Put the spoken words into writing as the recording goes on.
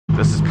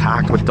This is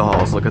packed with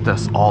dolls. Look at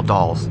this, all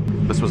dolls.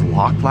 This was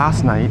locked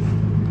last night.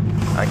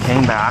 I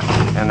came back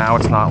and now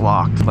it's not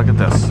locked. Look at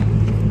this.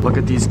 Look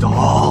at these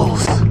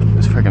dolls.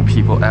 There's freaking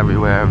people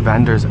everywhere,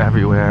 vendors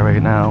everywhere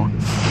right now.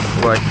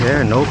 Do I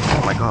care? Nope.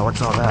 Oh my god,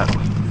 what's all that?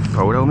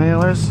 Photo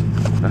mailers?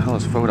 What the hell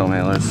is photo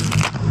mailers?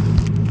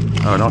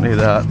 Oh, I don't need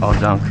that. All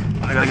junk.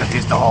 I gotta get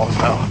these dolls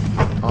though.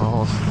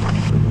 Dolls.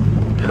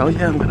 Hell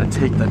yeah, I'm gonna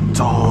take the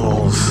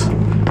dolls.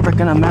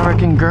 Freaking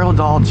American Girl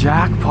doll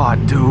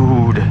jackpot,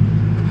 dude.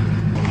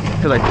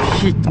 Cause I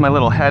peeked my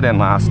little head in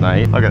last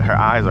night. Look at her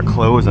eyes are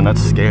closed and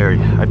that's scary.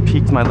 I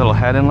peeked my little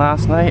head in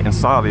last night and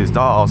saw these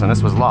dolls and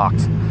this was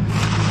locked.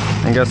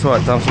 And guess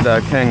what? Dumpster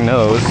Dad King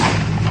knows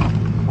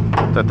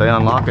that they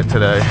unlock it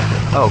today.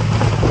 Oh,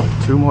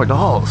 2 more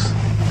dolls.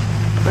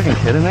 Freaking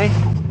kidding me?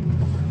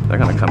 They're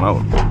gonna come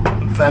out.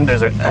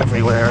 Vendors are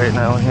everywhere right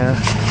now here.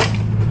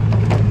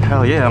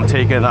 Hell yeah, I'm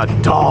taking the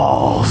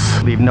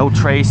dolls. Leave no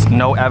trace,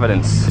 no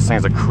evidence. These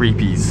things are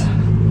creepies.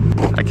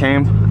 I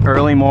came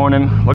early morning.